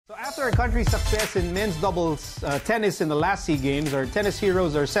After our country's success in men's doubles tennis in the last SEA Games, our tennis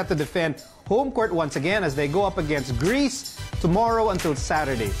heroes are set to defend home court once again as they go up against Greece tomorrow until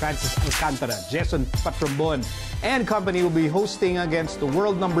Saturday. Francis Alcantara, Jeson, Patrombon, and company will be hosting against the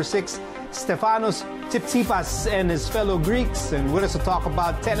world number 6, Stefanos Tsitsipas, and his fellow Greeks. And with us to talk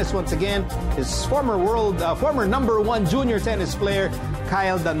about tennis once again is former #1 junior tennis player,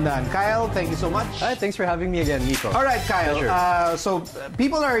 Kyle Dandan. Kyle, thank you so much. Hi, thanks for having me again, Nico. All right, Kyle. So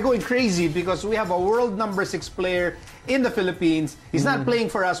people are going crazy because we have a world number 6 player in the Philippines. He's not playing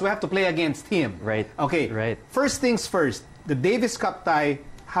for us. We have to play against him. Right. Okay. Right. First things first. The Davis Cup tie.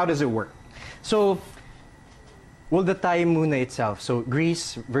 How does it work? So, well, the tie muna itself. So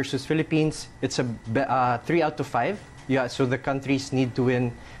Greece versus Philippines. It's a 3 out of 5. Yeah. So the countries need to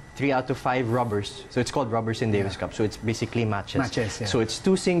win 3 out of 5 rubbers. So it's called rubbers in Davis Cup. So it's basically matches. Yeah. So it's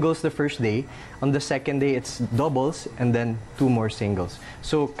 2 singles the first day. On the second day, it's doubles and then 2 more singles.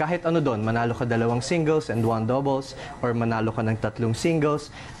 So kahit ano doon, manalo ka 2 singles and 1 doubles, or manalo ka ng 3 singles,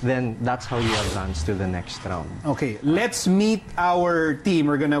 then that's how you advance to the next round. Okay, let's meet our team.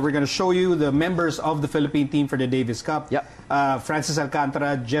 We're gonna show you the members of the Philippine team for the Davis Cup. Yep. Francis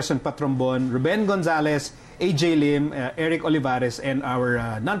Alcantara, Jeson Patrombon, Ruben Gonzales, AJ Lim, Eric Olivarez, and our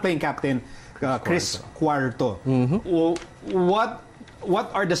non-playing captain, Chris Cuatro.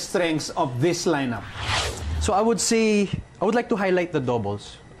 What are the strengths of this lineup? So I would like to highlight the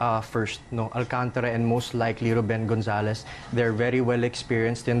doubles first. No, Alcantara and most likely Ruben Gonzales. They're very well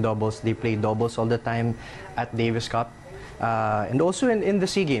experienced in doubles. They play doubles all the time at Davis Cup. And also in the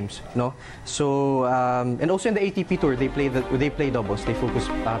SEA Games, no. So and also in the ATP Tour, they play doubles. They focus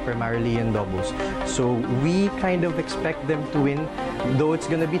primarily in doubles. So we kind of expect them to win, though it's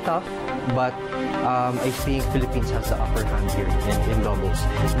gonna be tough. But I think Philippines has the upper hand here in doubles.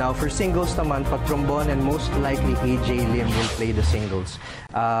 Now for singles naman, Patrombon and most likely AJ Lim will play the singles.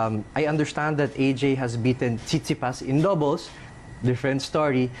 I understand that AJ has beaten Tsitsipas in doubles. Different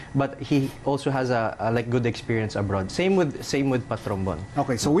story, but he also has a good experience abroad. Same with Patrombon.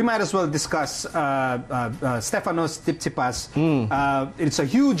 Okay, so we might as well discuss Stefanos Tsitsipas. It's a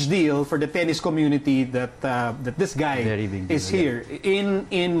huge deal for the tennis community that this guy is here in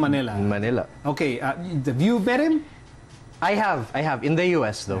Manila. In Manila. Okay, have you met him? I have in the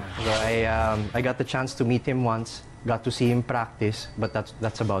US though. So I got the chance to meet him once. Got to see him practice, but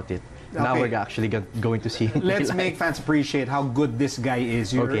that's about it. Okay. Now we're actually going to see him. Let's make fans appreciate how good this guy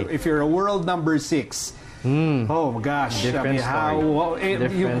is. If you're a world number 6, oh gosh, Different story.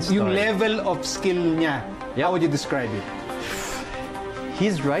 Yung level of skill niya, how would you describe it?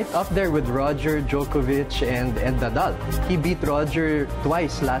 He's right up there with Roger, Djokovic, and Nadal. He beat Roger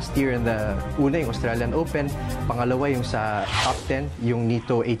twice last year in the una yung Australian Open, pangalawa yung sa top 10, yung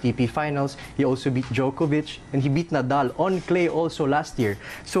Nito ATP Finals. He also beat Djokovic, and he beat Nadal on clay also last year.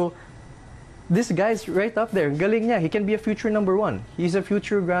 So this guy's right up there. Galing niya. He can be a future #1. He's a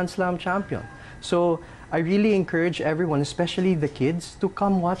future Grand Slam champion. So I really encourage everyone, especially the kids, to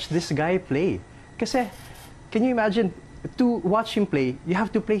come watch this guy play. Kasi, can you imagine? To watch him play, you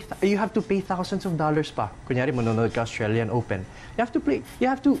have to pay thousands of dollars pa. Kunyari manonood ka Australian Open. You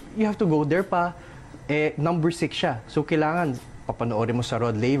have to go there pa. Number 6 siya. So kailangan papanoorin mo sa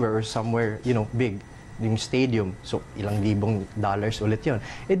Rod Laver or somewhere, big, yung stadium. So ilang libong dollars ulit 'yon.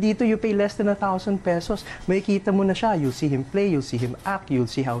 Dito you pay less than 1,000 pesos. Makikita mo na siya. You'll see him play, you'll see him act, you'll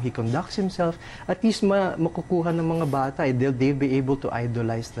see how he conducts himself. At least makukuha ng mga bata, they'll be able to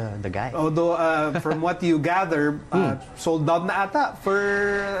idolize the guy. Although from what you gather, sold out na ata for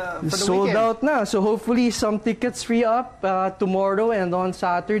the sold weekend. Out na. So hopefully some tickets free up tomorrow and on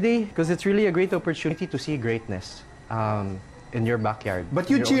Saturday, because it's really a great opportunity to see greatness. In your backyard. But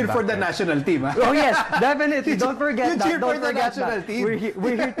you cheer for the national team, huh? Oh yes, definitely. Don't forget that. You cheer for the national team.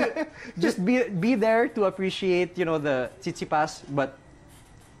 We're here to just be there to appreciate, the Tsitsipas, but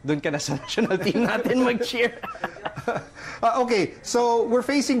doon ka na sa national team natin mag-cheer. Okay, so we're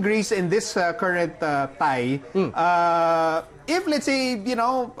facing Greece in this current tie. If let's say,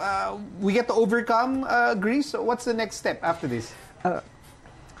 we get to overcome Greece, what's the next step after this?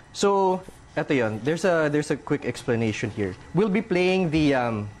 So eto yun. There's a quick explanation here. We'll be playing the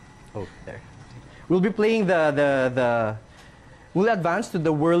We'll be playing we'll advance to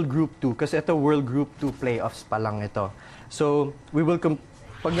the World Group 2 kasi ito World Group 2 playoffs pa lang ito. So we will pag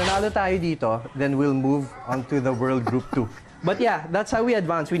nanalo tayo dito, then we'll move on to the World Group 2. But yeah, that's how we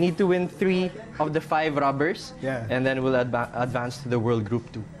advance. We need to win 3 of the 5 rubbers, and then we'll advance to the World Group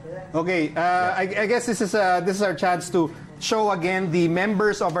 2. Okay, I guess this is our chance to show again the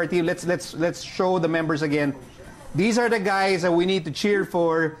members of our team. Let's show the members again. These are the guys that we need to cheer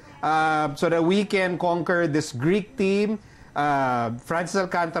for so that we can conquer this Greek team. Francis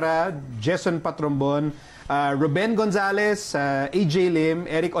Alcantara, Jeson Patrombon, Ruben Gonzales, AJ Lim,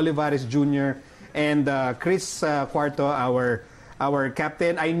 Eric Olivarez Jr., and Chris Cuatro, our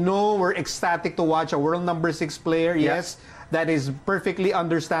captain. I know we're ecstatic to watch a world number 6 player. Yes, that is perfectly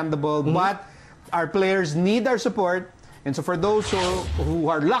understandable. But our players need our support. And so for those who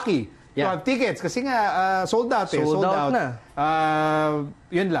are lucky to have tickets, kasi nga sold out. Sold out na.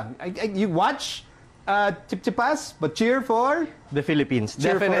 Yun lang. You watch Chip-Chipas, but cheer for the Philippines.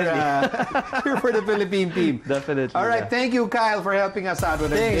 Definitely. Cheer for the Philippine team. Definitely. All right. Thank you, Kyle, for helping us out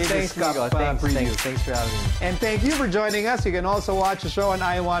with our Davis Cup preview. Thanks for having me. And thank you for joining us. You can also watch the show on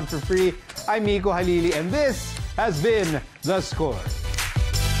I Want for free. I'm Miko Halili, and this has been The Score.